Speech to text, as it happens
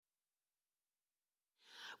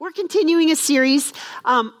We're continuing a series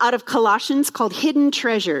out of Colossians called Hidden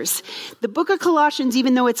Treasures. The book of Colossians,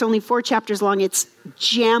 even though it's only 4 chapters long, it's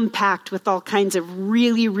jam-packed with all kinds of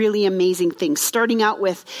really, really amazing things, starting out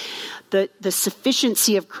with the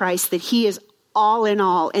sufficiency of Christ, that he is all in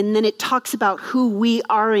all. And then it talks about who we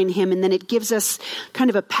are in him. And then it gives us kind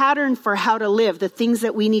of a pattern for how to live, the things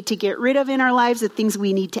that we need to get rid of in our lives, the things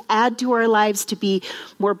we need to add to our lives to be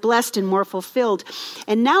more blessed and more fulfilled.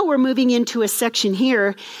 And now we're moving into a section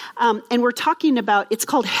here, and we're talking about, it's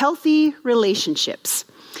called healthy relationships.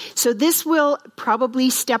 So this will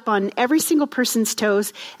probably step on every single person's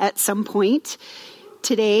toes at some point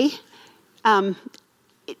today.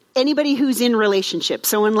 Anybody who's in relationship.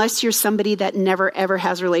 So unless you're somebody that never ever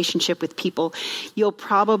has a relationship with people, you'll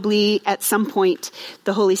probably at some point,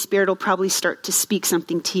 the Holy Spirit will probably start to speak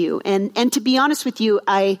something to you. And to be honest with you,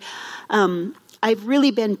 I've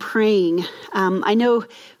really been praying. I know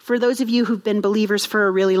for those of you who've been believers for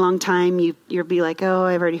a really long time, you'll be like, oh,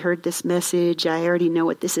 I've already heard this message. I already know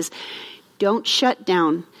what this is. Don't shut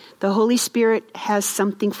down. The Holy Spirit has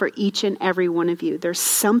something for each and every one of you. There's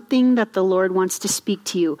something that the Lord wants to speak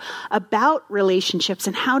to you about relationships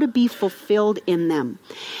and how to be fulfilled in them.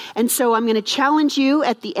 And so I'm going to challenge you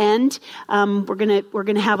at the end. We're going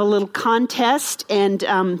to have a little contest and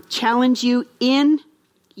challenge you in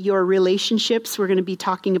your relationships. We're going to be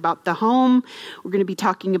talking about the home. We're going to be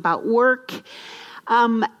talking about work.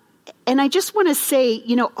 And I just want to say,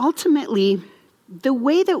 ultimately, the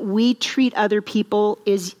way that we treat other people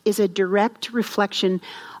is a direct reflection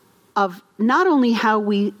of not only how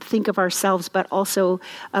we think of ourselves, but also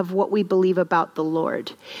of what we believe about the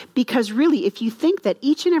Lord. Because really, if you think that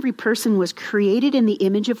each and every person was created in the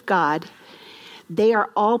image of God, they are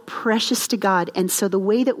all precious to God. And so the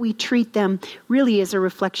way that we treat them really is a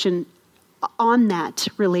reflection on that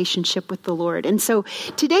relationship with the Lord. And so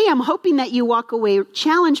today I'm hoping that you walk away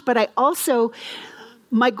challenged, but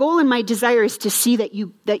my goal and my desire is to see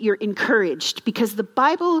that you're encouraged, because the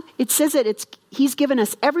Bible, it says that he's given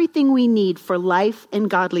us everything we need for life and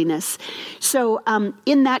godliness. So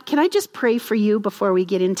in that, can I just pray for you before we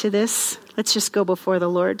get into this? Let's just go before the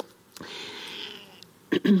Lord.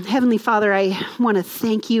 Heavenly Father, I want to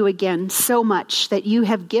thank you again so much that you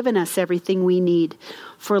have given us everything we need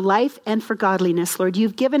for life and for godliness, Lord.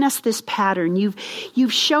 You've given us this pattern.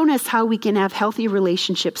 You've shown us how we can have healthy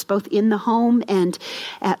relationships, both in the home and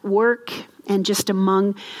at work and just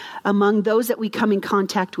among those that we come in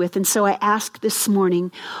contact with. And so I ask this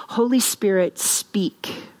morning, Holy Spirit,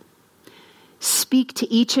 speak. Speak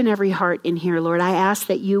to each and every heart in here, Lord. I ask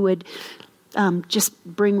that you would just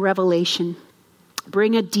bring revelation.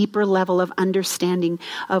 Bring a deeper level of understanding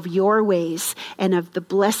of your ways and of the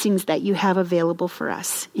blessings that you have available for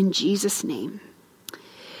us. In Jesus' name.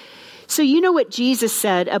 So you know what Jesus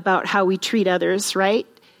said about how we treat others, right?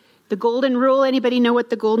 The golden rule. Anybody know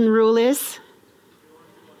what the golden rule is?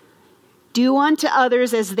 Do unto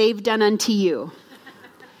others as they've done unto you.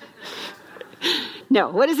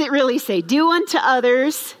 No, what does it really say? Do unto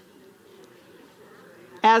others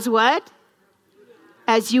as what?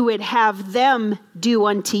 As you would have them do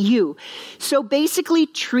unto you. So basically,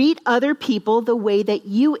 treat other people the way that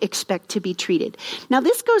you expect to be treated. Now,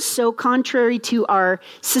 this goes so contrary to our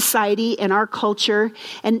society and our culture.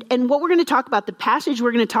 And what we're going to talk about, the passage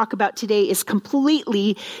we're going to talk about today, is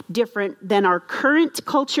completely different than our current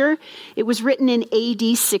culture. It was written in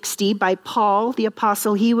AD 60 by Paul, the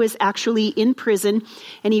apostle. He was actually in prison,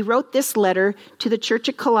 and he wrote this letter to the church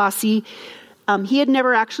at Colossae. He had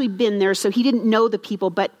never actually been there, so he didn't know the people,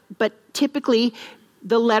 but typically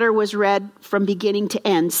the letter was read from beginning to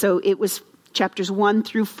end. So it was chapters 1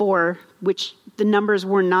 through 4, which the numbers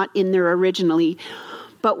were not in there originally.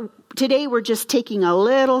 But today we're just taking a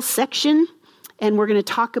little section, and we're going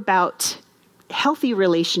to talk about healthy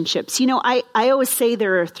relationships. I always say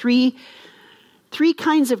there are three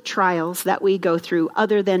kinds of trials that we go through,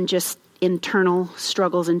 other than just internal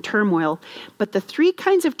struggles and turmoil. But the 3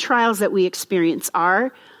 kinds of trials that we experience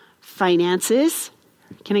are finances.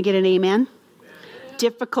 Can I get an amen? Amen.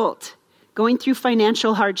 Difficult. Going through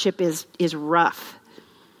financial hardship is rough.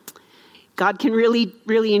 God can really,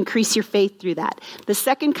 really increase your faith through that. The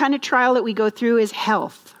second kind of trial that we go through is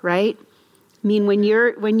health, right? I mean, when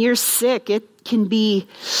you're sick, it can be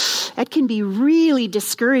really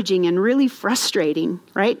discouraging and really frustrating,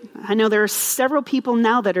 right? I know there are several people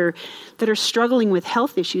now that are struggling with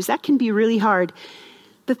health issues. That can be really hard.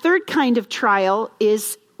 The third kind of trial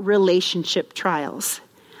is relationship trials.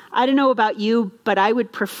 I don't know about you, but I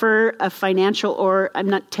would prefer a financial, or I'm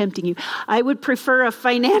not tempting you, I would prefer a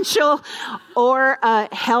financial or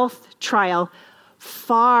a health trial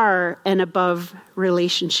far and above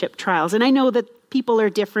relationship trials. And I know that people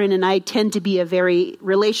are different, and I tend to be a very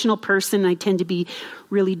relational person. I tend to be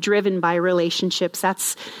really driven by relationships.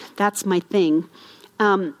 That's my thing.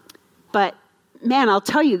 But man, I'll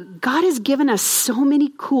tell you, God has given us so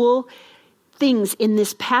many cool things in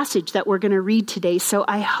this passage that we're going to read today. So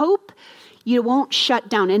I hope you won't shut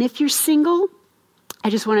down. And if you're single, I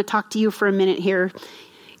just want to talk to you for a minute here,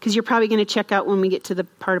 because you're probably going to check out when we get to the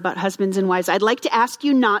part about husbands and wives. I'd like to ask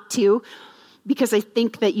you not to, because I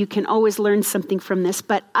think that you can always learn something from this.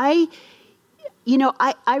 But I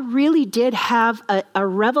really did have a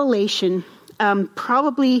revelation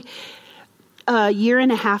probably a year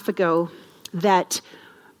and a half ago that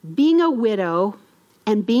being a widow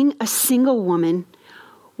and being a single woman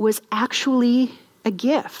was actually a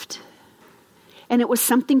gift. And it was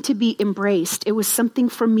something to be embraced. It was something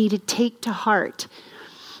for me to take to heart.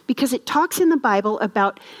 Because it talks in the Bible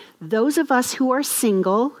about those of us who are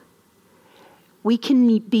single, we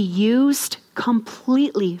can be used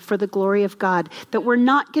completely for the glory of God. That we're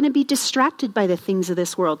not going to be distracted by the things of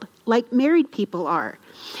this world like married people are.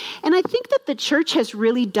 And I think that the church has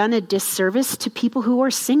really done a disservice to people who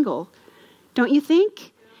are single. Don't you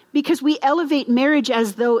think? Because we elevate marriage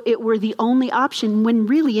as though it were the only option, when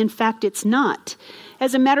really, in fact, it's not.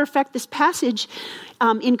 As a matter of fact, this passage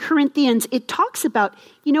in Corinthians, it talks about,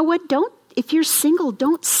 you know what, if you're single,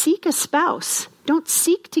 don't seek a spouse. Don't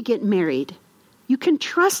seek to get married. You can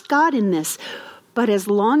trust God in this. But as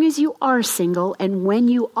long as you are single, and when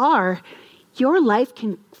you are, your life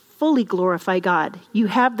can fully glorify God. You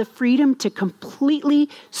have the freedom to completely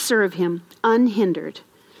serve Him unhindered.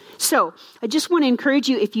 So I just want to encourage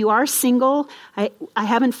you, if you are single, I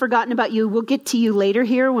haven't forgotten about you. We'll get to you later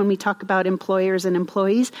here when we talk about employers and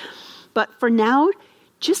employees. But for now,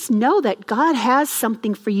 just know that God has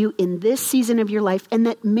something for you in this season of your life, and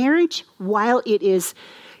that marriage, while it is,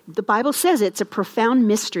 the Bible says it's a profound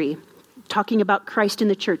mystery, talking about Christ in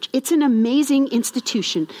the church. It's an amazing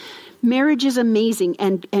institution. Marriage is amazing,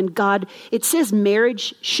 and God, it says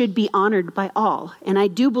marriage should be honored by all, and I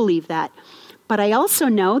do believe that. But I also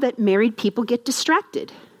know that married people get distracted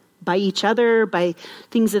by each other, by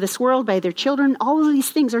things of this world, by their children. All of these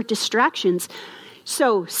things are distractions.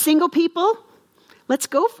 So, single people, let's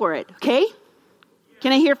go for it, okay?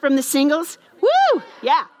 Can I hear from the singles? Woo!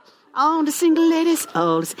 Yeah. All the single ladies.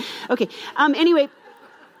 Okay. Anyway,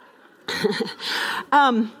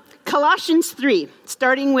 Colossians 3,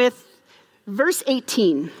 starting with verse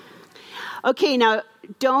 18. Okay, now,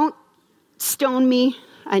 don't stone me.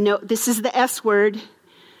 I know this is the S word,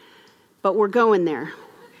 but we're going there.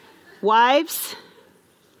 Wives,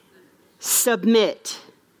 submit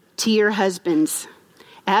to your husbands,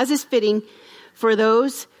 as is fitting for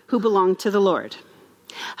those who belong to the Lord.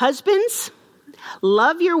 Husbands,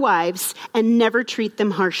 love your wives and never treat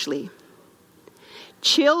them harshly.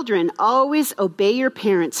 Children, always obey your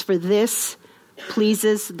parents, for this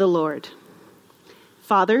pleases the Lord.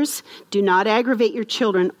 Fathers, do not aggravate your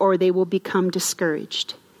children, or they will become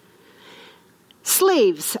discouraged.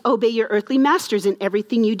 Slaves, obey your earthly masters in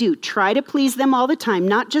everything you do. Try to please them all the time,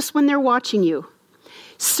 not just when they're watching you.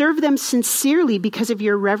 Serve them sincerely because of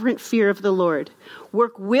your reverent fear of the Lord.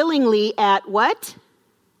 Work willingly at what?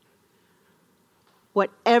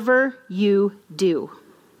 Whatever you do.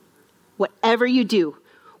 Whatever you do,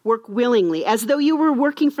 work willingly, as though you were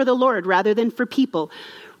working for the Lord rather than for people.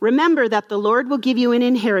 Remember that the Lord will give you an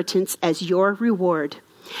inheritance as your reward,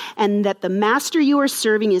 and that the master you are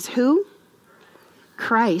serving is who?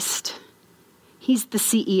 Christ. He's the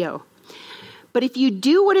CEO. But if you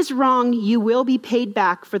do what is wrong, you will be paid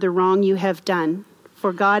back for the wrong you have done,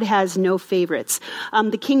 for God has no favorites.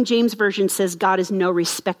 The King James Version says God is no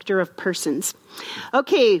respecter of persons.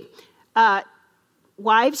 Okay,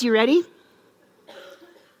 wives, you ready?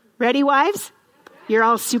 Ready, wives? You're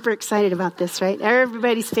all super excited about this, right?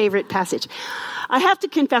 Everybody's favorite passage. I have to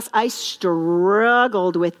confess, I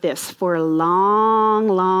struggled with this for a long,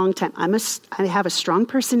 long time. I have a strong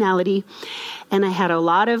personality, and I had a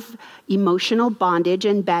lot of emotional bondage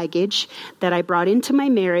and baggage that I brought into my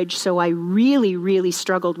marriage, so I really, really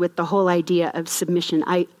struggled with the whole idea of submission.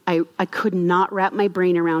 I could not wrap my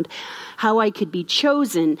brain around how I could be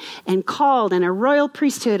chosen and called and a royal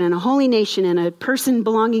priesthood and a holy nation and a person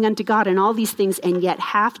belonging unto God and all these things, and yet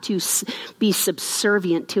have to be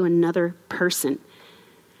subservient to another person.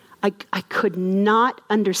 I could not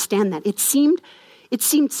understand that. It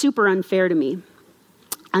seemed super unfair to me,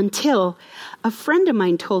 until a friend of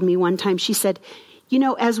mine told me one time. She said, you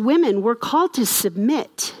know, as women, we're called to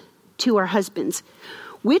submit to our husbands,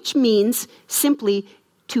 which means simply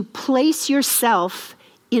to place yourself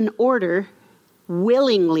in order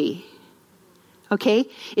willingly. Okay?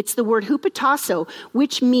 It's the word hupotasso,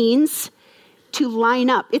 which means to line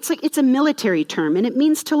up. It's a military term, and it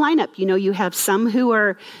means to line up. You have some who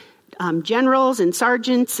are generals and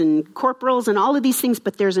sergeants and corporals and all of these things,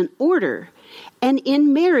 but there's an order. And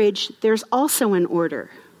in marriage, there's also an order.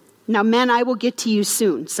 Now, men, I will get to you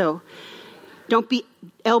soon, so don't be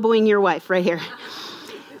elbowing your wife right here.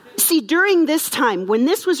 See, during this time, when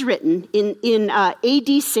this was written in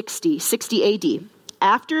AD 60 AD,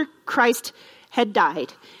 after Christ had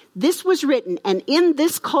died, this was written, and in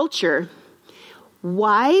this culture,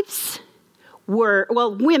 wives were,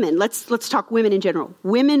 women, let's talk women in general.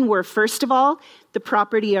 Women were, first of all, the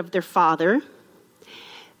property of their father.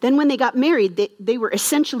 Then when they got married, they were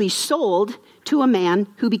essentially sold to a man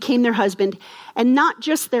who became their husband, and not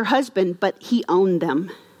just their husband, but he owned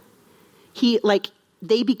them.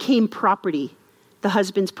 They became property, the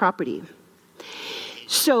husband's property.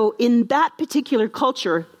 So in that particular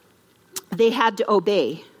culture, they had to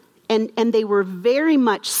obey, and they were very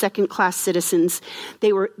much second-class citizens.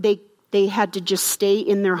 They had to just stay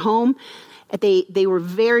in their home. They were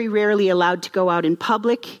very rarely allowed to go out in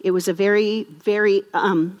public. It was a very, very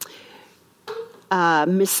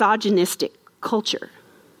misogynistic culture.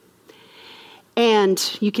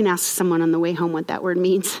 And you can ask someone on the way home what that word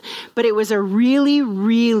means. But it was a really,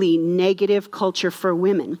 really negative culture for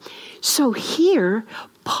women. So here,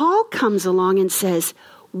 Paul comes along and says,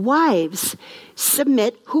 wives,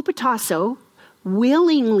 submit, hupotasso,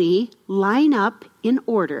 willingly line up in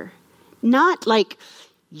order. Not like,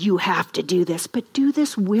 you have to do this, but do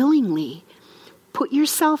this willingly. Put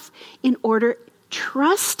yourself in order,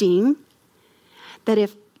 trusting that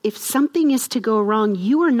if something is to go wrong,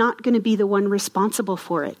 you are not going to be the one responsible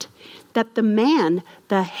for it. That the man,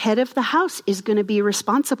 the head of the house, is going to be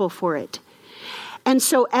responsible for it. And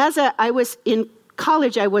so I was in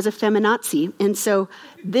college, I was a feminazi. And so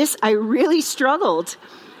I really struggled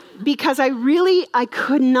because I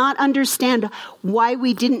could not understand why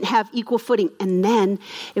we didn't have equal footing. And then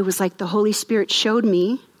it was like the Holy Spirit showed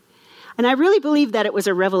me, and I really believe that it was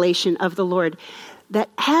a revelation of the Lord, that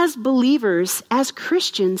as believers, as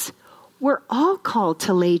Christians, we're all called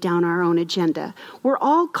to lay down our own agenda. We're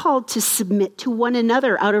all called to submit to one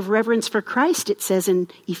another out of reverence for Christ, it says in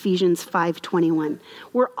Ephesians 5:21.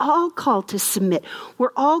 We're all called to submit.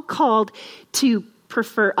 We're all called to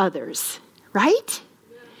prefer others, right?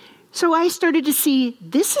 So I started to see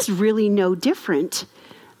this is really no different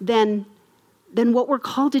than what we're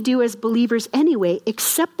called to do as believers anyway,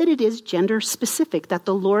 except that it is gender specific, that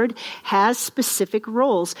the Lord has specific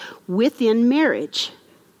roles within marriage.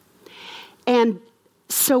 And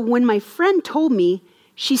so when my friend told me,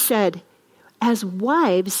 she said, as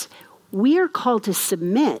wives, we are called to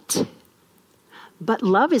submit, but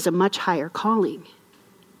love is a much higher calling.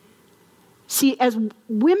 See, as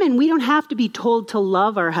women, we don't have to be told to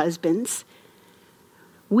love our husbands.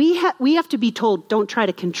 We have to be told, don't try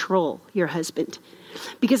to control your husband,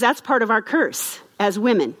 because that's part of our curse as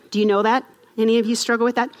women. Do you know that? Any of you struggle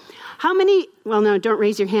with that? How many, well, no, don't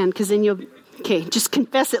raise your hand, because then just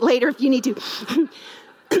confess it later if you need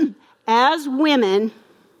to. As women,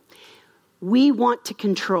 we want to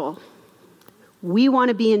control. We want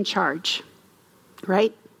to be in charge,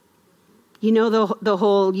 right? You know the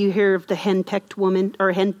whole, you hear of the henpecked woman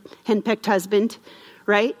or henpecked husband,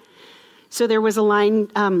 right? So there was a line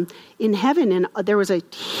in heaven, and there was a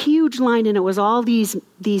huge line, and it was all these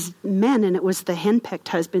men, and it was the henpecked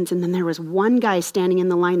husbands, and then there was one guy standing in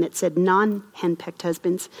the line that said non-henpecked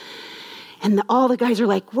husbands. And all the guys are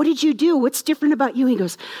like, what did you do? What's different about you? He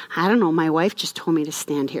goes, I don't know. My wife just told me to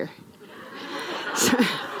stand here.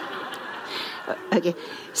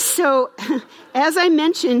 So as I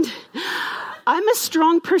mentioned, I'm a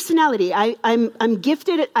strong personality. I'm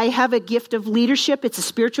gifted. I have a gift of leadership. It's a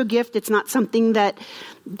spiritual gift. It's not something that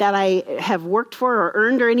I have worked for or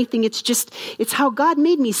earned or anything. It's how God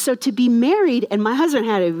made me. So to be married, and my husband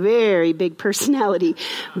had a very big personality,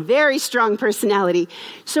 very strong personality.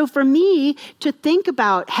 So for me to think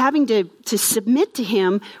about having to submit to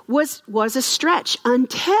him was a stretch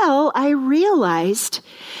until I realized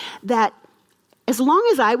that as long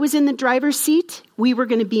as I was in the driver's seat, we were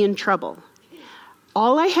going to be in trouble.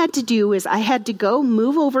 All I had to do is I had to go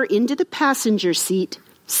move over into the passenger seat,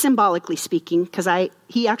 symbolically speaking, because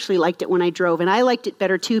he actually liked it when I drove. And I liked it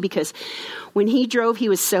better too, because when he drove, he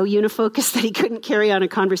was so unifocused that he couldn't carry on a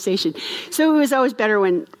conversation. So it was always better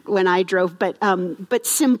when I drove. But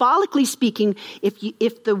symbolically speaking,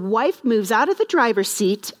 if the wife moves out of the driver's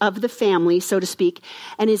seat of the family, so to speak,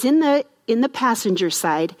 and is in the passenger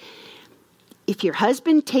side, if your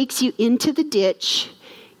husband takes you into the ditch,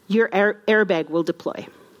 your airbag will deploy,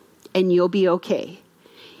 and you'll be okay.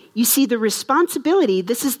 you see the responsibility.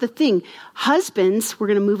 This is the thing. Husbands, we're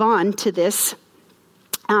going to move on to this.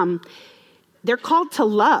 They're called to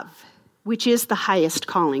love, which is the highest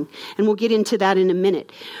calling. And we'll get into that in a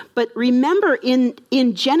minute. But remember in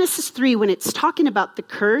Genesis 3, when it's talking about the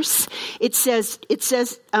curse, it says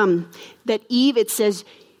that Eve, it says,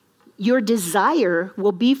 your desire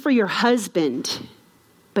will be for your husband,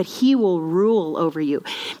 but he will rule over you.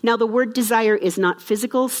 Now, the word desire is not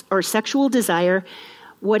physical or sexual desire.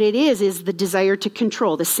 What it is the desire to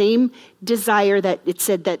control. The same desire that it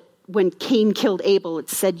said that when Cain killed Abel, it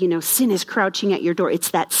said, sin is crouching at your door.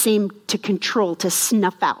 It's that same to control, to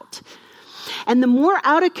snuff out. And the more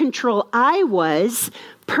out of control I was,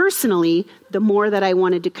 personally, the more that I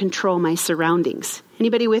wanted to control my surroundings.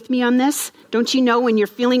 Anybody with me on this? Don't you know when you're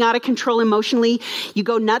feeling out of control emotionally, you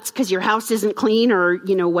go nuts because your house isn't clean or,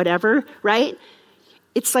 whatever, right?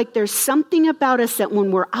 It's like there's something about us that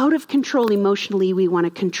when we're out of control emotionally, we want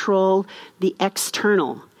to control the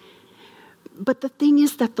external. But the thing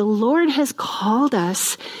is that the Lord has called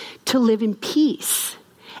us to live in peace.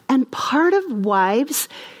 And part of wives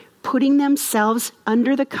putting themselves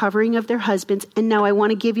under the covering of their husbands, and now I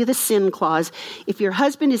want to give you the sin clause. If your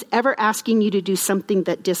husband is ever asking you to do something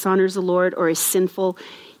that dishonors the Lord or is sinful,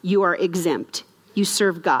 you are exempt. You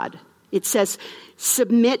serve God. It says,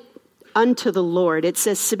 submit unto the Lord. It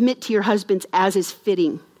says, submit to your husbands as is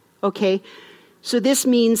fitting. Okay? So this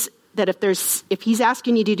means that if he's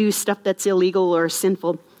asking you to do stuff that's illegal or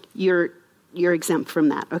sinful, you're exempt from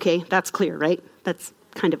that. Okay? That's clear, right? That's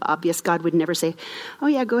kind of obvious. God would never say, oh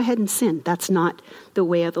yeah, go ahead and sin. That's not the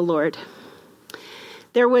way of the Lord.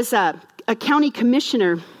 There was a county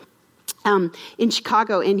commissioner in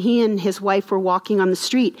Chicago, and he and his wife were walking on the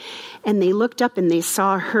street, and they looked up and they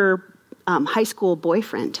saw her high school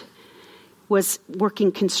boyfriend was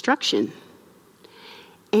working construction.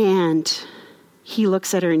 And he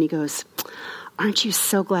looks at her and he goes, aren't you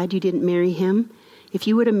so glad you didn't marry him? If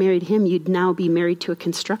you would have married him, you'd now be married to a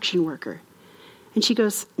construction worker. And she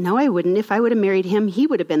goes, no, I wouldn't. If I would have married him, he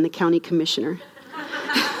would have been the county commissioner.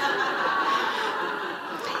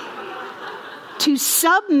 To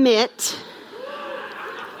submit,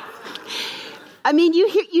 I mean,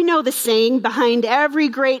 you know the saying, behind every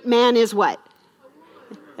great man is what?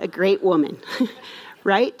 A great woman,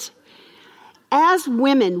 right? As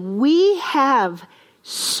women, we have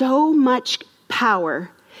so much power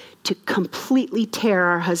to completely tear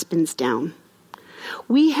our husbands down.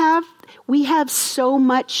 We have so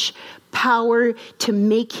much power to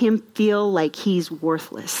make him feel like he's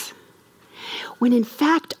worthless. When in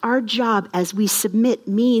fact, our job as we submit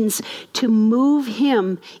means to move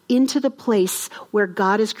him into the place where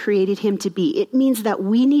God has created him to be. It means that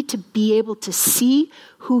we need to be able to see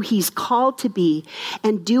who he's called to be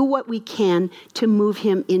and do what we can to move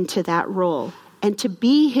him into that role and to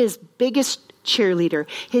be his biggest cheerleader,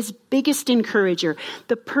 his biggest encourager,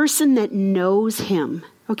 the person that knows him,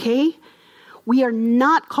 okay? We are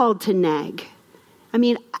not called to nag. I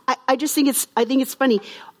mean, I just think it's funny.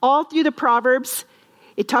 All through the Proverbs,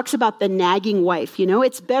 it talks about the nagging wife.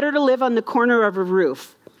 It's better to live on the corner of a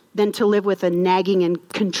roof than to live with a nagging and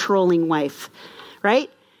controlling wife, right?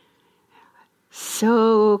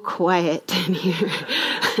 So quiet in here.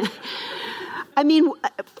 I mean,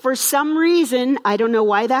 for some reason, I don't know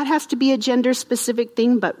why that has to be a gender-specific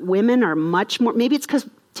thing, but women are much more, maybe it's because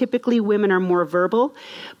typically women are more verbal,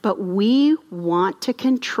 but we want to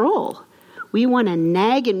control. We want to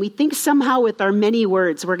nag, and we think somehow with our many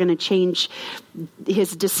words we're going to change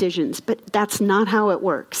his decisions. But that's not how it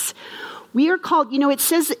works. We are called, it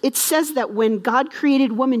says that when God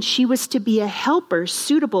created woman, she was to be a helper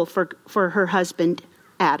suitable for her husband,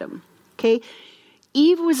 Adam. Okay?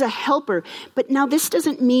 Eve was a helper, but now this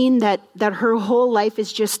doesn't mean that her whole life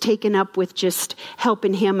is just taken up with just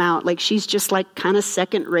helping him out, like she's just like kind of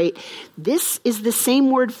second rate. This is the same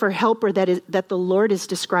word for helper that the Lord is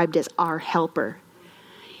described as our helper.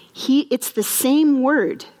 It's the same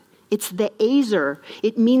word. It's the azer.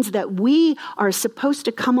 It means that we are supposed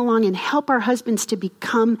to come along and help our husbands to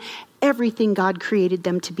become everything God created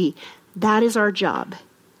them to be. That is our job.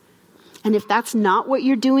 And if that's not what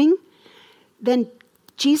you're doing, then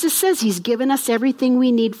Jesus says he's given us everything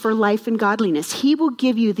we need for life and godliness. He will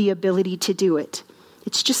give you the ability to do it.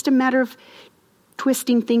 It's just a matter of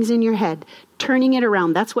twisting things in your head, turning it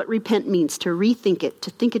around. That's what repent means, to rethink it,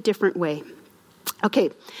 to think a different way.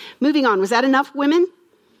 Okay, moving on. Was that enough, women?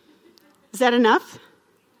 Is that enough?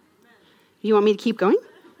 You want me to keep going?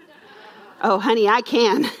 Oh, honey, I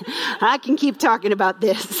can. I can keep talking about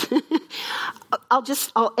this.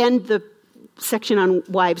 I'll end the section on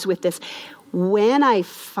wives with this. When I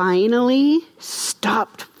finally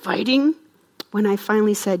stopped fighting when I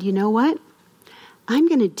finally said, you know what? I'm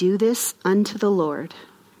going to do this unto the Lord.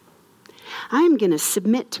 I'm going to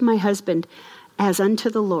submit to my husband as unto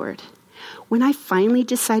the Lord. When I finally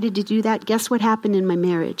decided to do that, guess what happened in my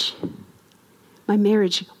marriage? My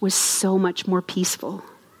marriage was so much more peaceful.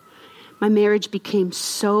 My marriage became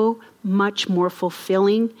so much more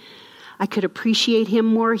fulfilling. I could appreciate him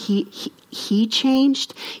more. He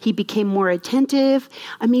changed. He became more attentive.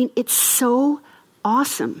 I mean, it's so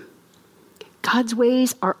awesome. God's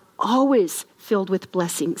ways are always filled with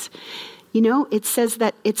blessings. You know, it says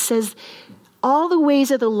all the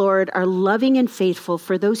ways of the Lord are loving and faithful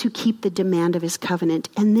for those who keep the demand of his covenant.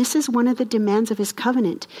 And this is one of the demands of his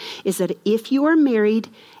covenant, is that if you are married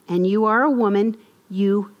and you are a woman,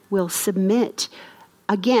 you will submit.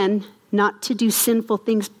 Again, not to do sinful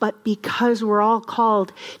things, but because we're all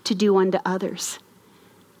called to do unto others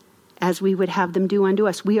as we would have them do unto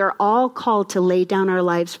us. We are all called to lay down our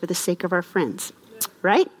lives for the sake of our friends,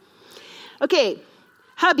 right? Okay,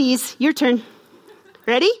 hubbies, your turn.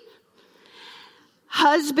 Ready?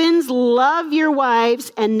 Husbands, love your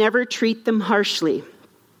wives and never treat them harshly.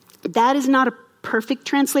 That is not a perfect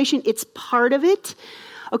translation. It's part of it.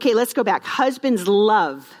 Okay, let's go back. Husbands,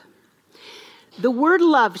 love. The word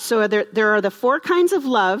love, so there are the four kinds of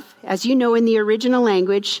love. As you know, in the original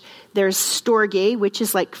language, there's storge, which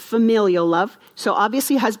is like familial love. So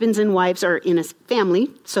obviously husbands and wives are in a family,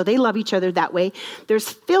 so they love each other that way.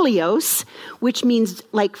 There's philios, which means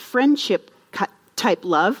like friendship type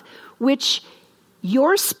love, which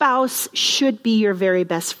your spouse should be your very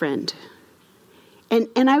best friend.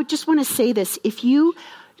 And I just want to say this. If you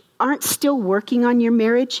aren't still working on your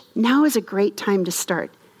marriage, now is a great time to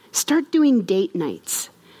start. Start doing date nights.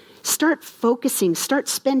 Start focusing. Start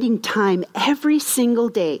spending time every single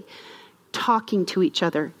day talking to each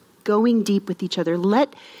other, going deep with each other.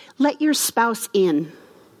 Let your spouse in.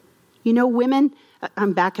 You know, women,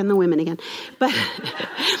 I'm back on the women again, but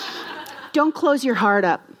don't close your heart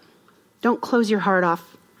up. Don't close your heart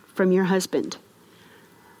off from your husband.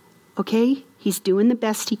 Okay? He's doing the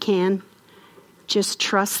best he can. Just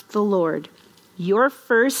trust the Lord. Your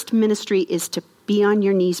first ministry is to be on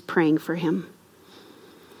your knees praying for him.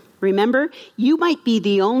 Remember, you might be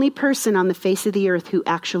the only person on the face of the earth who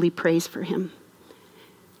actually prays for him.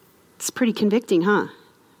 It's pretty convicting, huh?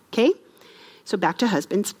 Okay? So back to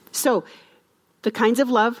husbands. So the kinds of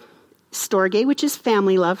love, storge, which is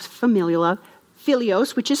family love, familial love,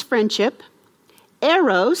 philios, which is friendship,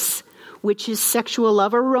 eros, which is sexual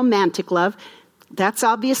love or romantic love. That's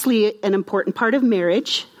obviously an important part of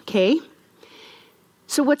marriage, okay?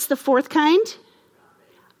 So what's the fourth kind?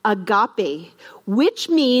 Agape, which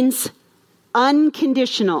means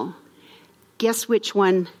unconditional. Guess which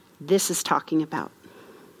one this is talking about?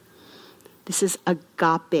 This is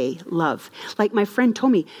agape love. Like my friend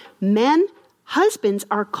told me, husbands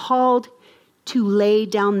are called to lay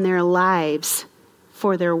down their lives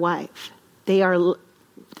for their wife. They are,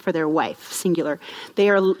 for their wife, singular. They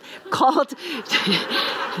are called,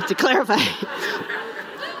 to clarify.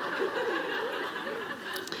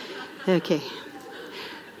 Okay.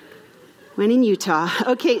 When in Utah.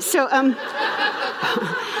 Okay, so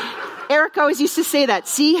Eric always used to say that.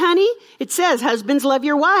 See, honey? It says, husbands, love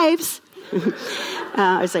your wives.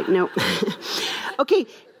 I was like, no. Okay,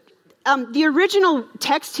 the original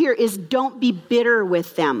text here is don't be bitter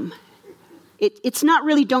with them. It's not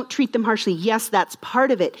really don't treat them harshly. Yes, that's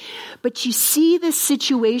part of it. But you see this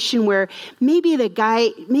situation where maybe the guy,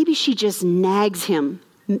 maybe she just nags him,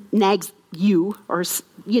 nags you, or,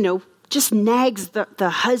 just nags the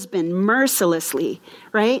husband mercilessly,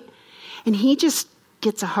 right? And he just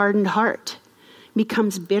gets a hardened heart,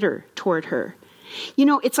 becomes bitter toward her.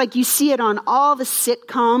 It's like you see it on all the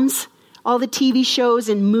sitcoms, all the TV shows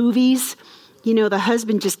and movies. The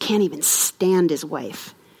husband just can't even stand his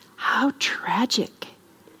wife. How tragic.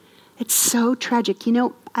 It's so tragic.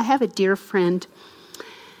 I have a dear friend,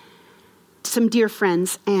 some dear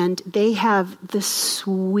friends, and they have the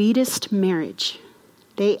sweetest marriage.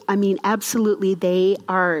 Absolutely, they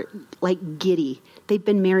are like giddy. They've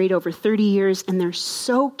been married over 30 years, and they're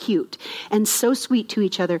so cute and so sweet to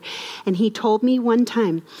each other. And he told me one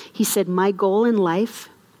time, he said, my goal in life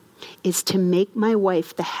is to make my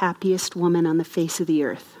wife the happiest woman on the face of the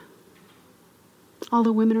earth. All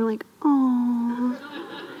the women are like, oh.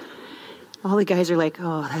 All the guys are like,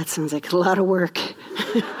 oh, that sounds like a lot of work.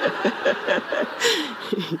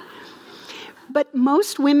 But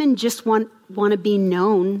most women just want to be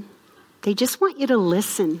known. They just want you to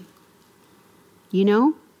listen.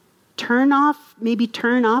 Turn off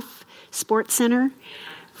SportsCenter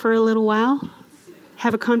for a little while.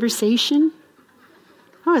 Have a conversation.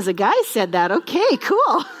 Oh, as a guy said that. Okay,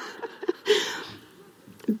 cool.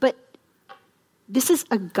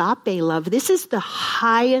 agape love. This is the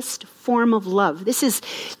highest form of love. This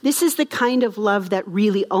is the kind of love that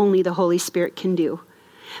really only the Holy Spirit can do.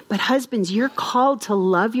 But husbands, you're called to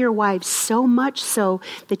love your wives so much so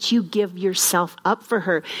that you give yourself up for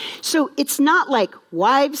her. So it's not like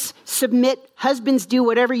wives submit, husbands do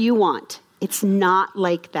whatever you want. It's not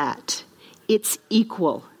like that. It's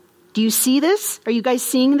equal. Do you see this? Are you guys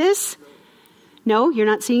seeing this? No, you're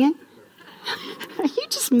not seeing it? Are you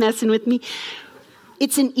just messing with me?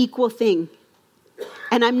 It's an equal thing.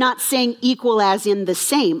 And I'm not saying equal as in the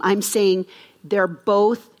same. I'm saying they're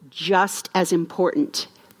both just as important,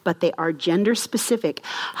 but they are gender specific.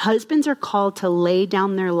 Husbands are called to lay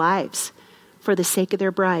down their lives for the sake of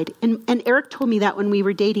their bride. And Eric told me that when we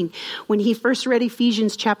were dating, when he first read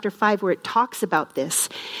Ephesians chapter 5, where it talks about this.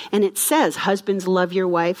 And it says, husbands, love your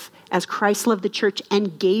wife as Christ loved the church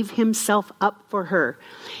and gave himself up for her.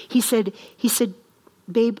 He said,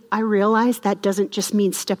 babe, I realize that doesn't just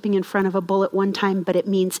mean stepping in front of a bull at one time, but it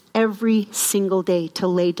means every single day to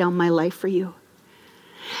lay down my life for you.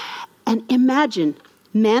 And imagine,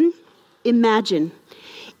 men, imagine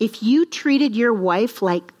if you treated your wife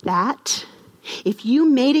like that, if you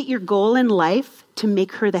made it your goal in life to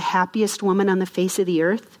make her the happiest woman on the face of the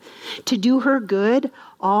earth, to do her good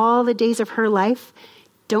all the days of her life,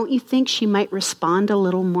 don't you think she might respond a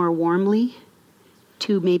little more warmly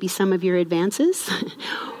to maybe some of your advances?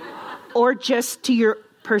 Or just to your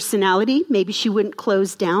personality? Maybe she wouldn't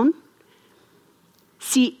close down.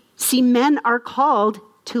 See, men are called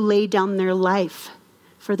to lay down their life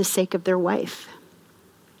for the sake of their wife.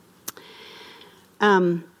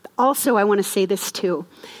 Also, I want to say this too.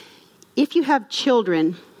 If you have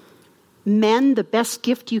children, men, the best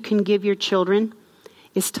gift you can give your children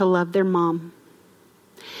is to love their mom.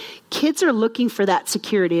 Kids are looking for that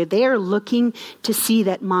security. They are looking to see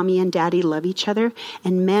that mommy and daddy love each other.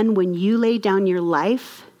 And men, when you lay down your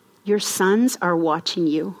life, your sons are watching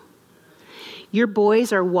you. Your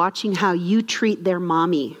boys are watching how you treat their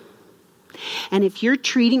mommy. And if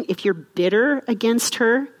you're bitter against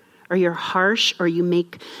her, or you're harsh, or you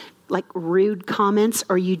make like rude comments,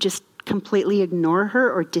 or you just completely ignore her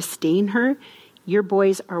or disdain her, your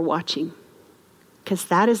boys are watching. Because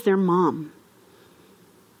that is their mom.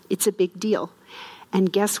 It's a big deal.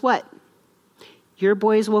 And guess what? Your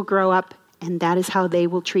boys will grow up, and that is how they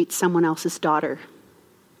will treat someone else's daughter.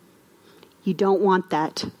 You don't want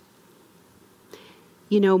that.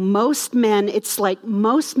 You know, most men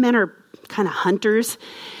are kind of hunters.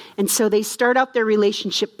 And so they start out their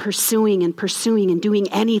relationship pursuing and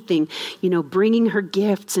doing anything, bringing her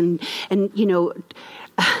gifts and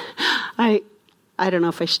I don't know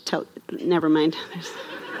if I should tell, never mind.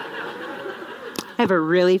 I have a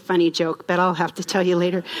really funny joke, but I'll have to tell you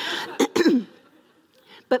later.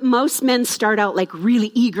 But most men start out like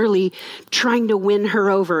really eagerly trying to win her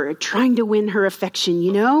over, trying to win her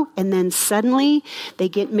affection, and then suddenly they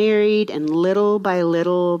get married, and little by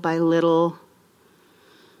little by little,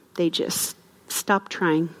 they just stop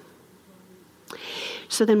trying.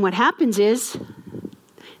 So then what happens is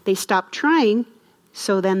they stop trying,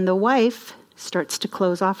 so then the wife starts to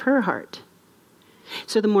close off her heart.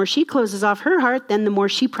 So the more she closes off her heart, then the more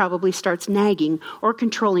she probably starts nagging or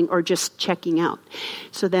controlling or just checking out.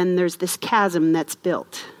 So then there's this chasm that's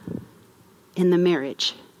built in the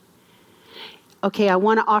marriage. Okay, I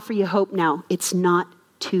want to offer you hope now. It's not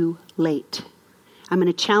too late. I'm going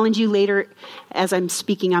to challenge you later as I'm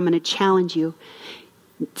speaking. I'm going to challenge you.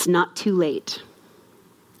 It's not too late.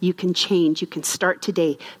 You can change. You can start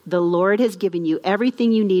today. The Lord has given you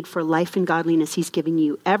everything you need for life and godliness. He's giving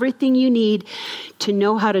you everything you need to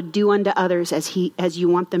know how to do unto others as you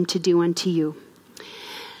want them to do unto you.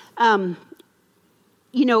 I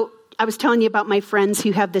was telling you about my friends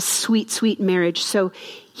who have this sweet, sweet marriage. So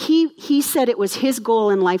he said it was his goal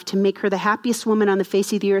in life to make her the happiest woman on the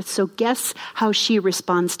face of the earth. So guess how she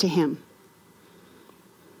responds to him?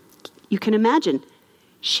 You can imagine.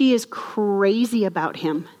 She is crazy about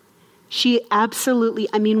him. She absolutely,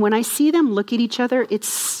 when I see them look at each other, it's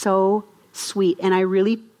so sweet. And I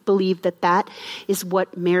really believe that is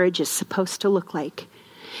what marriage is supposed to look like,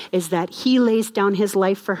 is that he lays down his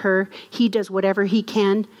life for her. He does whatever he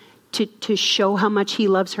can to show how much he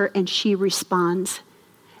loves her, and she responds.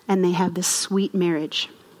 And they have this sweet marriage.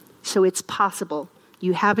 So it's possible.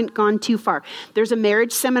 You haven't gone too far. There's a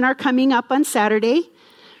marriage seminar coming up on Saturday,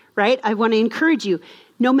 right? I want to encourage you.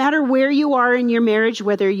 No matter where you are in your marriage,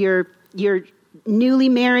 whether you're newly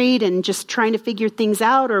married and just trying to figure things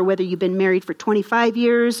out, or whether you've been married for 25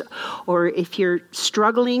 years, or if you're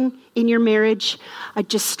struggling in your marriage, I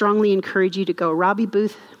just strongly encourage you to go. Robbie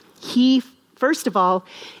Booth, he, first of all,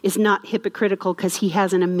 is not hypocritical because he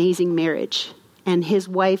has an amazing marriage. And his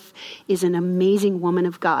wife is an amazing woman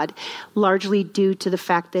of God, largely due to the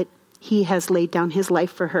fact that he has laid down his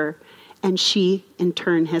life for her, and she, in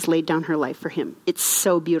turn, has laid down her life for him. It's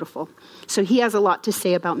so beautiful. So he has a lot to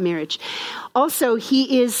say about marriage. Also,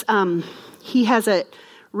 he has a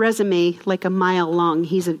resume like a mile long.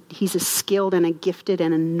 He's a skilled and a gifted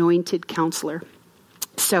and anointed counselor.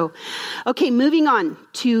 So, okay, moving on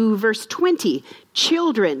to verse 20.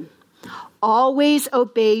 Children, always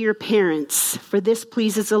obey your parents, for this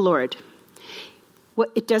pleases the Lord.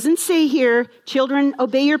 What it doesn't say here, children,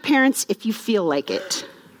 obey your parents if you feel like it.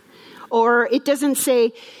 Or it doesn't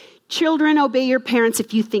say, children, obey your parents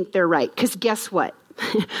if you think they're right. Because guess what?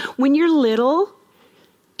 When you're little,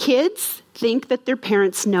 kids think that their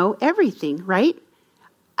parents know everything, right?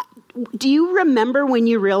 Do you remember when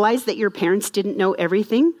you realized that your parents didn't know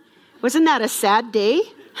everything? Wasn't that a sad day?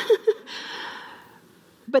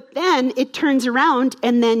 But then it turns around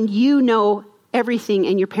and then you know everything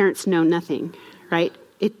and your parents know nothing, right?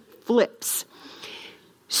 It flips.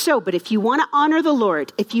 So, but if you want to honor the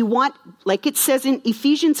Lord, if you want, like it says in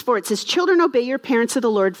Ephesians 4, it says, children, obey your parents of the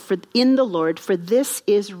Lord in the Lord, for this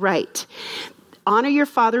is right. Honor your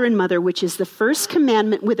father and mother, which is the first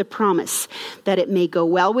commandment with a promise, that it may go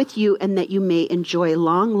well with you and that you may enjoy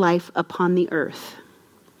long life upon the earth.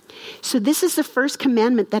 So this is the first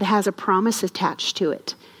commandment that has a promise attached to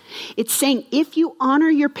it. It's saying if you honor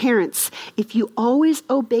your parents, if you always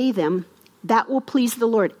obey them, that will please the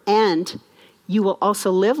Lord. And you will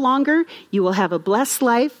also live longer, you will have a blessed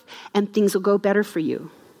life, and things will go better for you.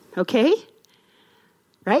 Okay?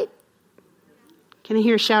 Right? Can I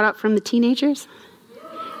hear a shout out from the teenagers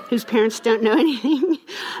whose parents don't know anything?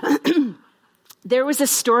 There was a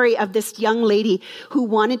story of this young lady who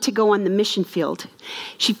wanted to go on the mission field.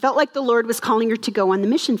 She felt like the Lord was calling her to go on the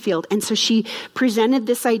mission field. And so she presented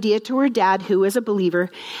this idea to her dad, who was a believer.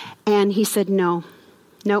 And he said, nope,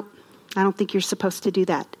 I don't think you're supposed to do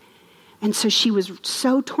that. And so she was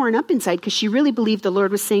so torn up inside because she really believed the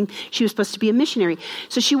Lord was saying she was supposed to be a missionary.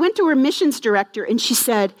 So she went to her missions director and she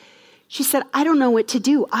said, I don't know what to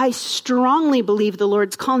do. I strongly believe the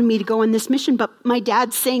Lord's calling me to go on this mission, but my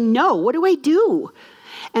dad's saying no. What do I do?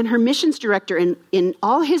 And her missions director, in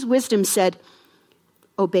all his wisdom, said,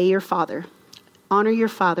 obey your father. Honor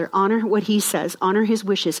what he says, honor his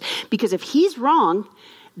wishes. Because if he's wrong,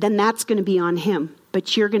 then that's going to be on him.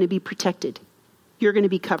 But you're going to be protected. You're going to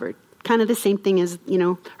be covered. Kind of the same thing as,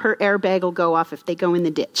 her airbag will go off if they go in the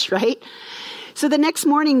ditch, right? So the next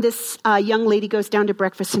morning, this young lady goes down to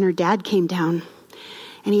breakfast and her dad came down.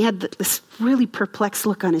 And he had this really perplexed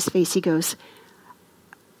look on his face. He goes,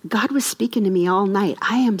 God was speaking to me all night.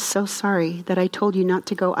 I am so sorry that I told you not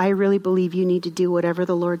to go. I really believe you need to do whatever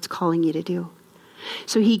the Lord's calling you to do.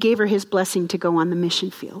 So he gave her his blessing to go on the mission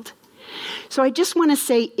field. So I just want to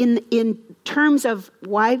say in terms of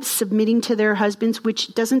wives submitting to their husbands,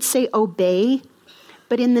 which doesn't say obey,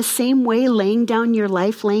 but in the same way, laying down your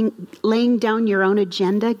life, laying down your own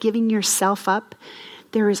agenda, giving yourself up,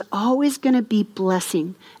 there is always going to be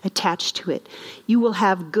blessing attached to it. You will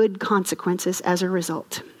have good consequences as a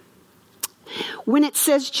result. When it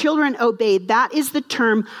says children obey, that is the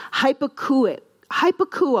term hypokuo,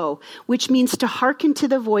 which means to hearken to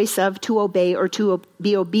the voice of, to obey, or to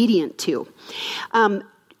be obedient to.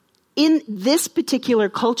 In this particular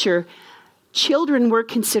culture, children were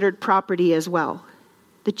considered property as well.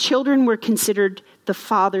 The children were considered the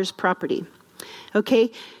father's property.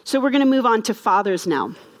 Okay, so we're going to move on to fathers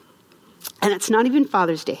now. And it's not even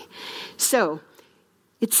Father's Day. So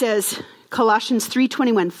it says, Colossians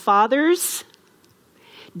 3:21, fathers,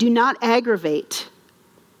 do not aggravate,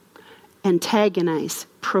 antagonize,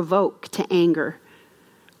 provoke to anger,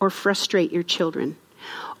 or frustrate your children,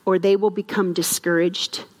 or they will become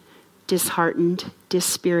discouraged, disheartened,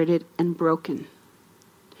 dispirited, and broken.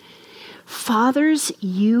 Fathers,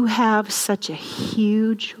 you have such a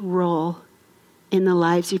huge role in the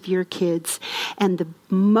lives of your kids. And the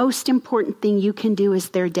most important thing you can do as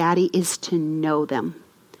their daddy is to know them.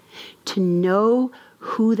 To know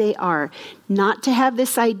who they are. Not to have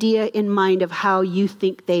this idea in mind of how you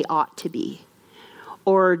think they ought to be.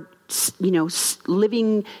 Or,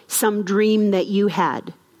 living some dream that you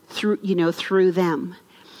had through them.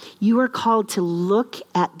 You are called to look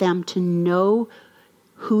at them, to know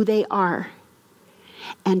who they are,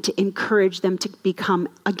 and to encourage them to become,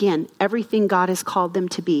 again, everything God has called them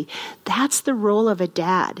to be. That's the role of a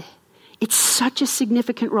dad. It's such a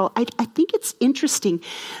significant role. I think it's interesting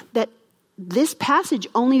that this passage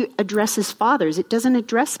only addresses fathers. It doesn't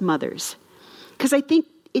address mothers. Because I think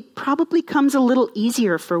it probably comes a little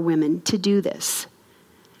easier for women to do this.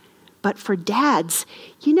 But for dads,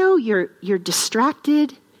 you're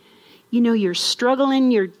distracted. you're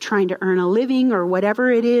struggling, you're trying to earn a living or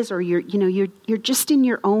whatever it is, or you're just in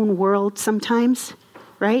your own world sometimes,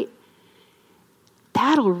 right?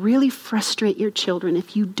 That'll really frustrate your children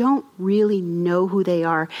if you don't really know who they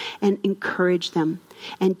are and encourage them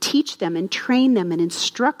and teach them and train them and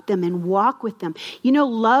instruct them and walk with them.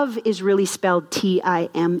 Love is really spelled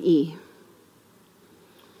T-I-M-E.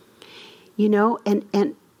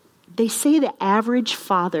 And they say the average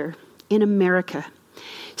father in America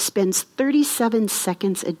spends 37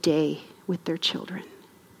 seconds a day with their children.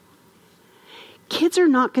 Kids are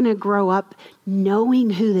not going to grow up knowing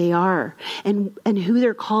who they are and who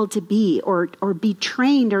they're called to be or be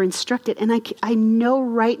trained or instructed. And I know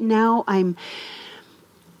right now I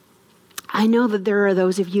know that there are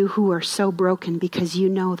those of you who are so broken because you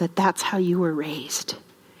know that that's how you were raised,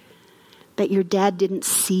 that your dad didn't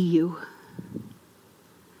see you.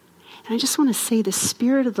 And I just want to say the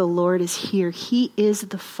Spirit of the Lord is here. He is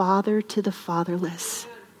the father to the fatherless.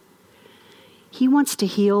 He wants to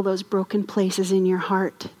heal those broken places in your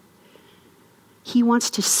heart. He wants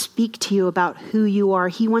to speak to you about who you are.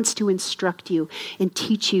 He wants to instruct you and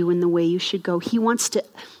teach you in the way you should go. He wants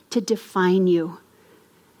to define you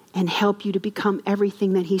and help you to become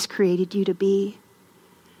everything that He's created you to be.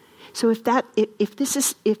 So if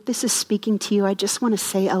this is speaking to you, I just want to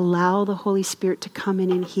say, allow the Holy Spirit to come in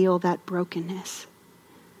and heal that brokenness.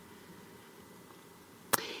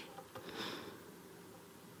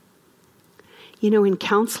 In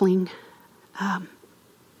counseling,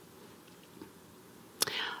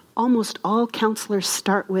 almost all counselors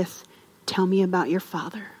start with, tell me about your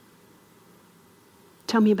father.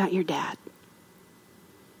 Tell me about your dad.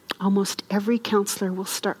 Almost every counselor will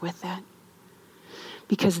start with that.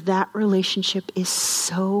 Because that relationship is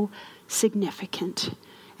so significant.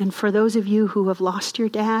 And for those of you who have lost your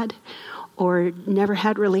dad or never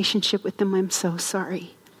had a relationship with them, I'm so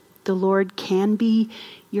sorry. The Lord can be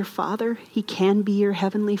your father. He can be your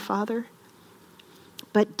heavenly father.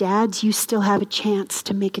 But dads, you still have a chance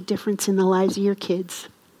to make a difference in the lives of your kids.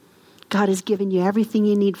 God has given you everything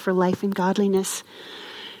you need for life and godliness.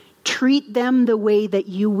 Treat them the way that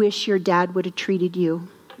you wish your dad would have treated you.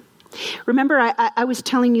 Remember, I was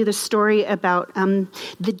telling you the story about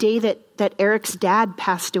the day that Eric's dad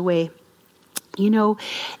passed away.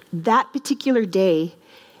 That particular day,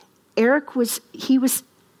 Eric was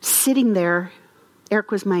sitting there.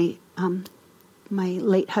 Eric was my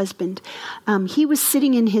late husband. He was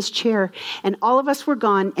sitting in his chair, and all of us were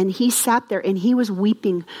gone, and he sat there, and he was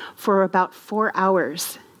weeping for about 4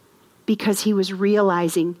 hours because he was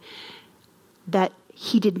realizing that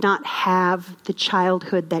he did not have the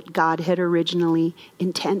childhood that God had originally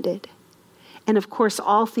intended. And of course,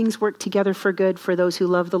 all things work together for good for those who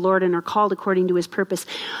love the Lord and are called according to His purpose.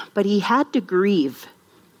 But he had to grieve.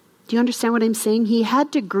 Do you understand what I'm saying? He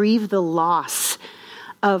had to grieve the loss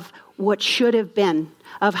of what should have been,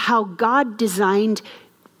 of how God designed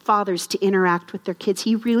fathers to interact with their kids.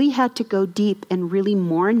 He really had to go deep and really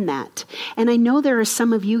mourn that. And I know there are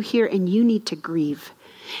some of you here and you need to grieve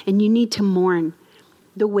and you need to mourn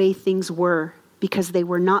the way things were because they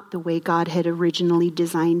were not the way God had originally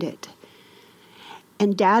designed it.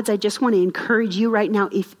 And dads, I just want to encourage you right now,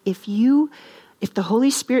 if the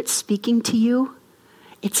Holy Spirit's speaking to you,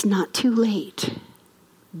 it's not too late.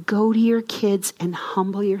 Go to your kids and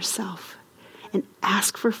humble yourself and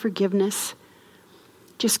ask for forgiveness.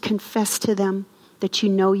 Just confess to them that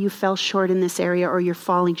you fell short in this area or you're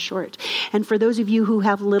falling short. And for those of you who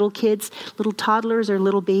have little kids, little toddlers or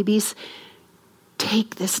little babies,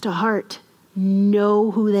 take this to heart.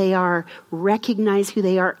 Know who they are, recognize who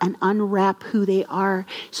they are, and unwrap who they are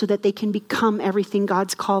so that they can become everything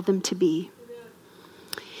God's called them to be.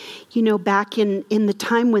 Back in the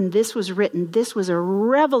time when this was written, this was a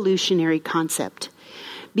revolutionary concept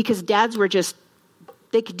because dads were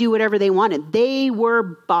they could do whatever they wanted. They were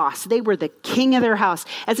boss. They were the king of their house.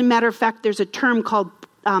 As a matter of fact, there's a term called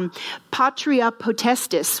patria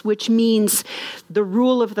potestas, which means the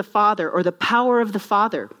rule of the father or the power of the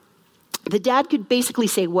father. The dad could basically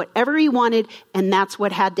say whatever he wanted, and that's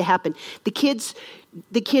what had to happen. The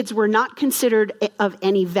kids were not considered of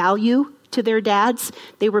any value to their dads.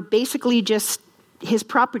 They were basically just his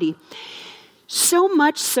property. So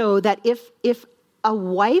much so that if a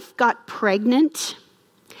wife got pregnant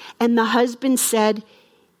and the husband said,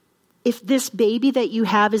 if this baby that you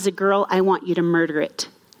have is a girl, I want you to murder it,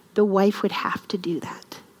 the wife would have to do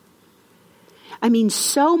that. I mean,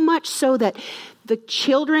 so much so that the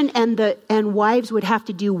children and wives would have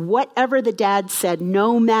to do whatever the dad said,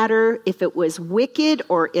 no matter if it was wicked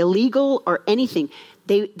or illegal or anything.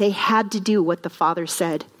 They had to do what the father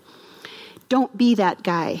said. Don't be that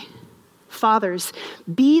guy. Fathers,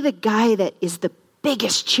 be the guy that is the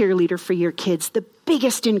biggest cheerleader for your kids, the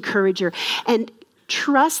biggest encourager, and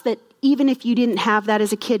trust that even if you didn't have that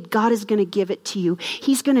as a kid, God is going to give it to you.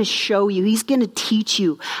 He's going to show you. He's going to teach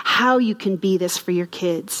you how you can be this for your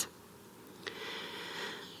kids.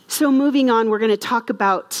 So moving on, we're going to talk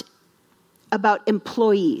about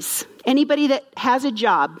employees. Anybody that has a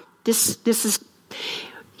job, this is...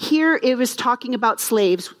 Here it was talking about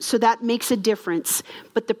slaves, so that makes a difference,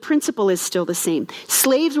 but the principle is still the same.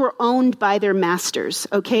 Slaves were owned by their masters,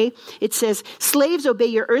 okay? It says, slaves, obey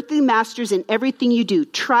your earthly masters in everything you do.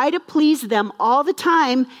 Try to please them all the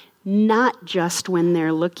time, not just when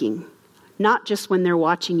they're looking, not just when they're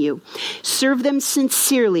watching you. Serve them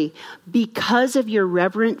sincerely because of your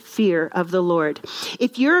reverent fear of the Lord.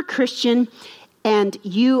 If you're a Christian and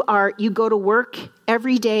you go to work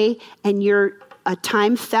every day and you're a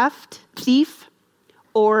time thief,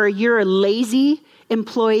 or you're a lazy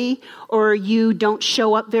employee, or you don't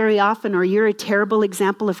show up very often, or you're a terrible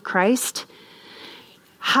example of Christ,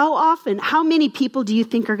 how many people do you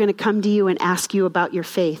think are going to come to you and ask you about your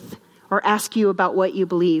faith or ask you about what you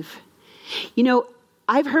believe? You know,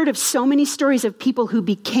 I've heard of so many stories of people who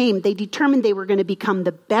they determined they were going to become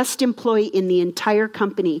the best employee in the entire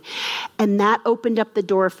company, and that opened up the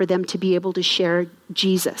door for them to be able to share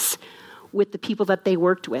Jesus with the people that they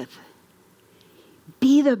worked with.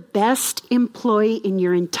 Be the best employee in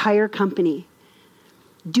your entire company.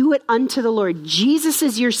 Do it unto the Lord. Jesus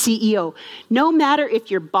is your CEO. No matter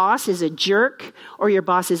if your boss is a jerk, or your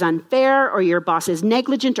boss is unfair, or your boss is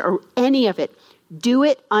negligent, or any of it, do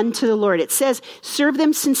it unto the Lord. It says, serve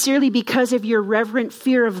them sincerely because of your reverent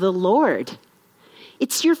fear of the Lord.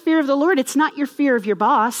 It's your fear of the Lord. It's not your fear of your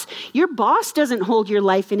boss. Your boss doesn't hold your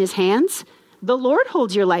life in his hands. The Lord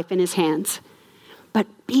holds your life in his hands. But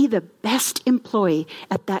be the best employee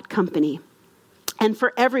at that company. And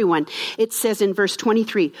for everyone, it says in verse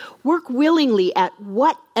 23, work willingly at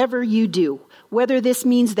whatever you do, whether this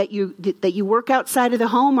means that you work outside of the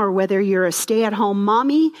home, or whether you're a stay-at-home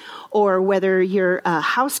mommy, or whether you're a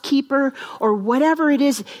housekeeper, or whatever it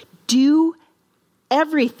is, do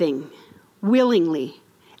everything willingly,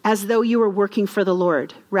 as though you were working for the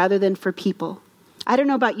Lord rather than for people. I don't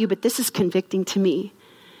know about you, but this is convicting to me.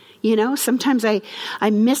 You know, sometimes I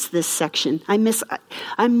miss this section. I miss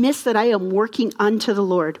that I am working unto the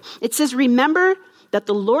Lord. It says, remember that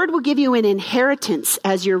the Lord will give you an inheritance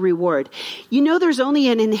as your reward. You know, there's only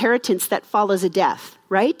an inheritance that follows a death,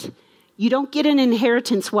 right? You don't get an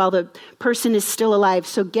inheritance while the person is still alive.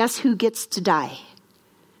 So guess who gets to die?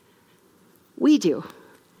 We do.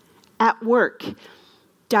 At work,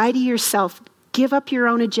 die to yourself. Give up your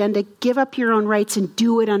own agenda, give up your own rights, and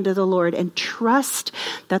do it unto the Lord. And trust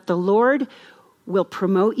that the Lord will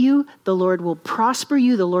promote you, the Lord will prosper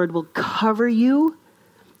you, the Lord will cover you,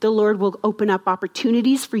 the Lord will open up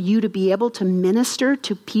opportunities for you to be able to minister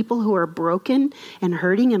to people who are broken and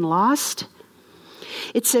hurting and lost.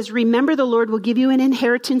 It says, remember the Lord will give you an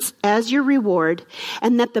inheritance as your reward,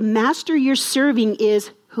 and that the master you're serving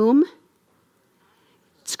is whom?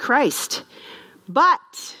 It's Christ.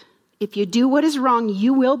 But if you do what is wrong,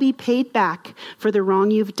 you will be paid back for the wrong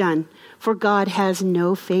you've done, for God has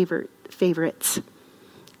no favorites.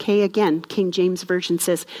 Okay, again, King James Version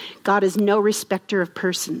says, God is no respecter of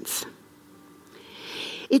persons.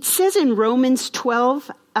 It says in Romans 12,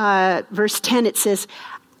 verse 10, it says,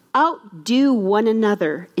 outdo one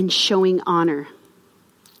another in showing honor.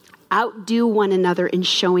 Outdo one another in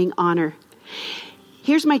showing honor.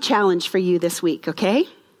 Here's my challenge for you this week, okay?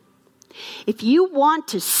 If you want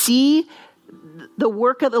to see the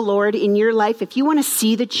work of the Lord in your life, if you want to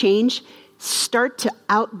see the change, start to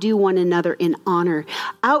outdo one another in honor.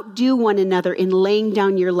 Outdo one another in laying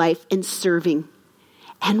down your life and serving.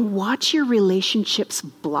 And watch your relationships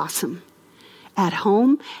blossom at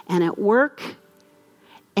home and at work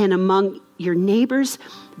and among your neighbors.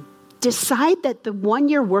 Decide that the one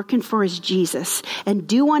you're working for is Jesus, and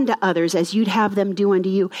do unto others as you'd have them do unto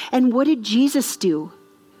you. And what did Jesus do?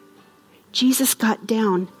 Jesus got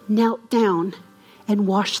down, knelt down, and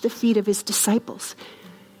washed the feet of his disciples.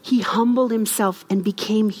 He humbled himself and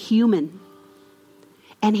became human.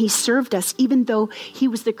 And he served us, even though he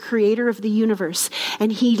was the creator of the universe. And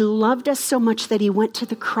he loved us so much that he went to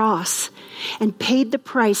the cross and paid the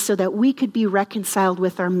price so that we could be reconciled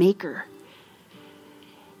with our Maker.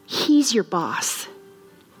 He's your boss.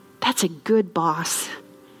 That's a good boss.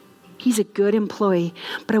 He's a good employee.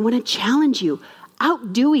 But I want to challenge you.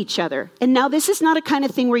 Outdo each other. And now this is not a kind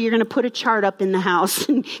of thing where you're going to put a chart up in the house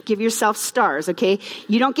and give yourself stars, okay?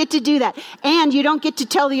 You don't get to do that. And you don't get to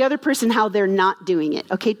tell the other person how they're not doing it,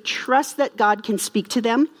 okay? Trust that God can speak to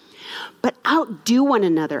them. but outdo one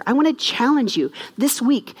another. I want to challenge you this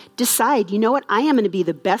week. Decide, you know what? I am going to be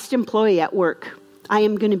the best employee at work. I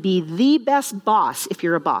am going to be the best boss if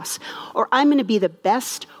you're a boss, or I'm going to be the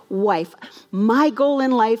best wife. My goal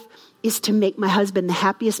in life is to make my husband the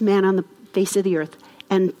happiest man on the face of the earth.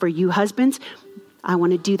 And for you husbands, I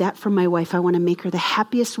want to do that for my wife. I want to make her the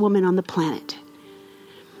happiest woman on the planet.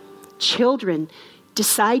 Children,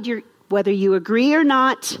 decide whether you agree or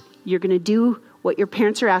not, you're going to do what your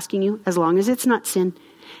parents are asking you, as long as it's not sin.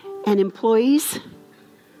 And employees,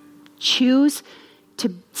 choose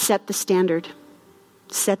to set the standard,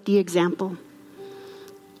 set the example.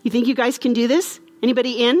 You think you guys can do this?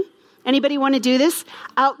 Anybody in? Anybody want to do this?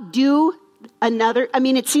 Outdo another? I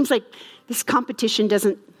mean, it seems like this competition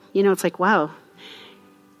doesn't, it's like, wow.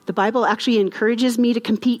 The Bible actually encourages me to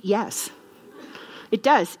compete. Yes, it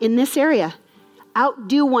does in this area.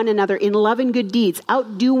 Outdo one another in love and good deeds.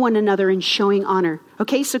 Outdo one another in showing honor.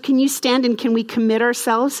 Okay, so can you stand and can we commit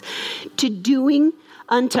ourselves to doing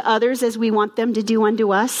unto others as we want them to do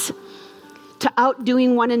unto us? To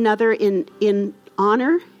outdoing one another in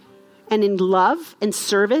honor and in love and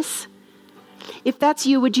service? If that's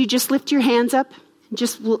you, would you just lift your hands up?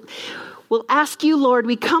 We'll ask you, Lord,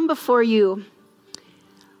 we come before you.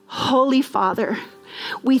 Holy Father,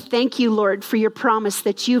 we thank you, Lord, for your promise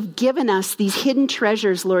that you've given us these hidden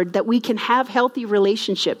treasures, Lord, that we can have healthy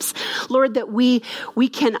relationships. Lord, that we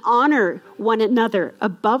can honor one another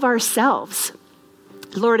above ourselves.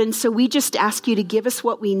 Lord, and so we just ask you to give us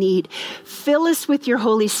what we need. Fill us with your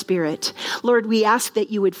Holy Spirit. Lord, we ask that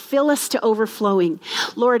you would fill us to overflowing.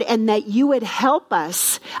 Lord, and that you would help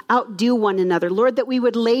us outdo one another. Lord, that we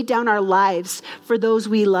would lay down our lives for those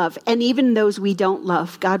we love and even those we don't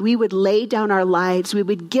love. God, we would lay down our lives. We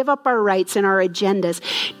would give up our rights and our agendas,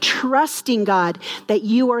 trusting, God, that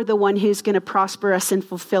you are the one who's going to prosper us and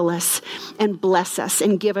fulfill us and bless us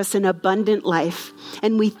and give us an abundant life.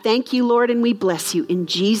 And we thank you, Lord, and we bless you in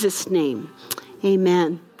Jesus' name.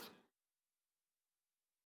 Amen.